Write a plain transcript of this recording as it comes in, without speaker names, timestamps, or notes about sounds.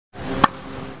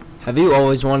Have you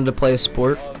always wanted to play a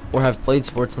sport, or have played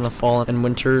sports in the fall and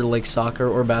winter like soccer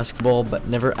or basketball but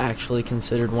never actually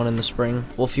considered one in the spring?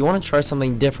 Well, if you want to try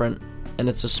something different, and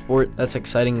it's a sport that's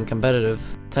exciting and competitive,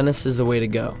 tennis is the way to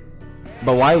go.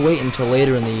 But why wait until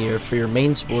later in the year for your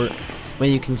main sport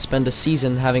when you can spend a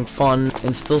season having fun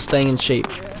and still staying in shape?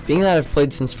 Being that I've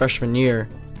played since freshman year,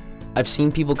 I've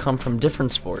seen people come from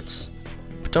different sports.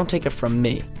 But don't take it from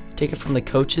me, take it from the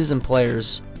coaches and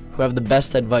players who have the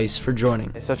best advice for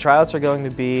joining. So tryouts are going to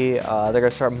be, they're going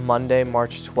to start Monday,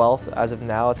 March 12th. As of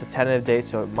now, it's a tentative date,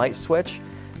 so it might switch.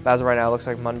 But as of right now, it looks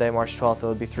like Monday, March 12th, it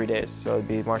would be 3 days. So it would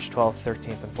be March 12th,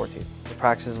 13th, and 14th. The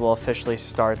practices will officially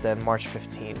start then March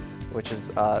 15th, which is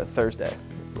Thursday,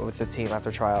 with the team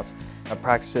after tryouts.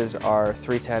 Practices are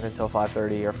 3:10 until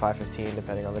 5:30 or 5:15,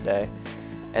 depending on the day.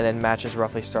 And then matches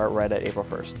roughly start right at April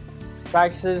 1st.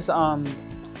 Practices, I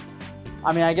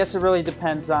mean, I guess it really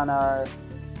depends on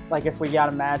like if we got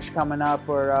a match coming up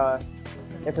or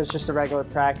if it's just a regular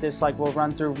practice. Like we'll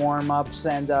run through warm-ups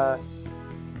and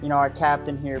you know, our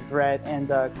captain here, Brett, and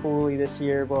Cooley this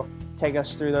year will take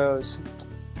us through those.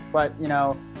 But you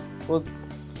know,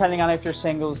 depending on if you're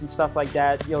singles and stuff like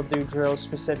that, you'll do drills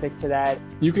specific to that.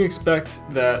 You can expect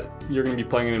that you're going to be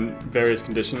playing in various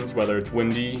conditions, whether it's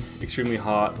windy, extremely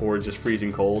hot, or just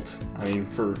freezing cold. I mean,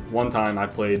 for one time I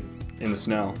played in the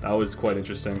snow. That was quite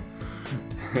interesting.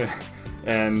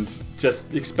 And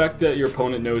just expect that your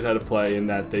opponent knows how to play and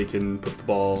that they can put the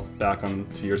ball back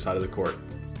onto your side of the court.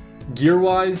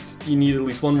 Gear-wise, you need at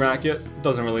least one racket.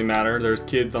 Doesn't really matter. There's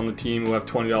kids on the team who have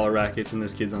 $20 rackets and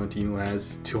there's kids on the team who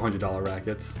has $200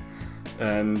 rackets.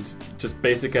 And just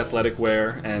basic athletic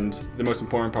wear, and the most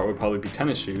important part would probably be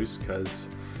tennis shoes, because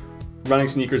running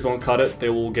sneakers won't cut it. They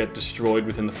will get destroyed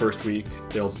within the first week.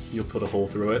 You'll put a hole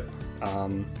through it.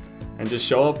 And just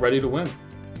show up ready to win.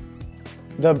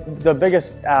 The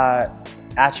biggest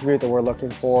attribute that we're looking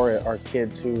for are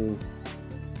kids who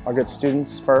are good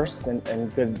students first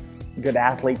and good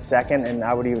athletes second, and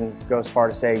I would even go as far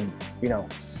to say, you know,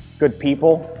 good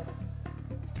people.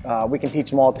 We can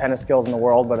teach them all tennis skills in the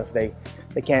world, but if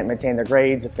they can't maintain their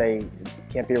grades, if they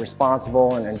can't be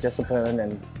responsible and disciplined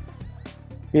and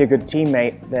be a good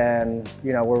teammate, then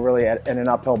you know we're really in an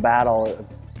uphill battle,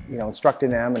 you know, instructing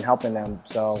them and helping them.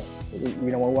 So, you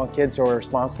know, we want kids who are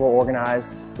responsible,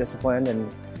 organized, disciplined,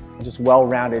 and just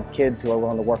well-rounded kids who are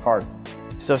willing to work hard.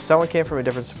 So if someone came from a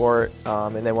different sport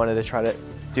and they wanted to try to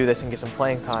do this and get some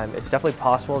playing time, it's definitely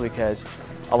possible because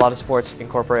a lot of sports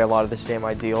incorporate a lot of the same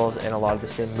ideals and a lot of the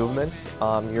same movements.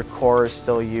 Your core is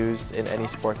still used in any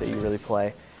sport that you really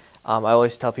play. I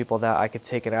always tell people that I could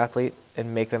take an athlete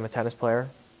and make them a tennis player.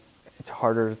 It's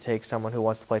harder to take someone who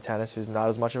wants to play tennis who's not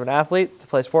as much of an athlete to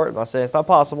play sport. I'm not saying it's not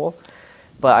possible,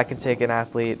 but I can take an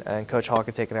athlete, and Coach Hall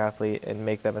can take an athlete and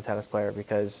make them a tennis player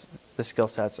because the skill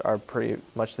sets are pretty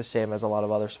much the same as a lot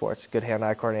of other sports. Good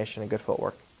hand-eye coordination and good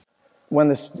footwork.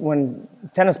 When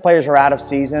tennis players are out of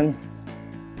season,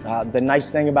 the nice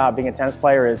thing about being a tennis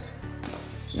player is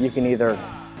you can either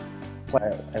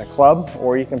play at a club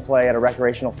or you can play at a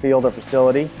recreational field or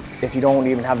facility. If you don't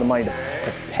even have the money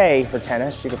to pay for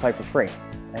tennis, you can play for free.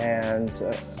 And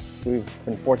we've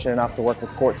been fortunate enough to work with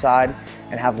Courtside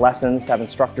and have lessons, have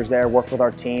instructors there, work with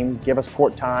our team, give us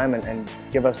court time and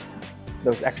give us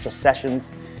those extra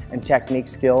sessions and technique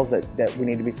skills that we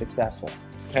need to be successful.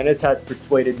 Tennis has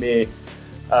persuaded me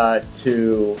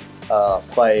to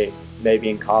play maybe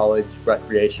in college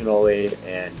recreationally,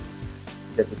 and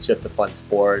because it's just a fun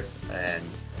sport and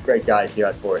great guys here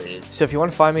at Voorhees. So if you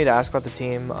want to find me to ask about the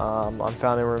team, I'm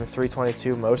found in room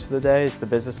 322 most of the day. It's the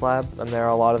business lab. I'm there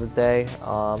a lot of the day.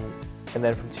 And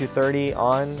then from 2:30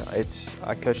 on,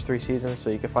 I coach 3 seasons, so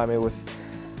you can find me with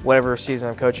whatever season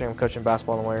I'm coaching. I'm coaching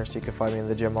basketball in the winter, so you can find me in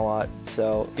the gym a lot.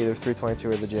 So either 322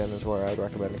 or the gym is where I'd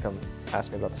recommend to come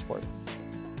ask me about the sport.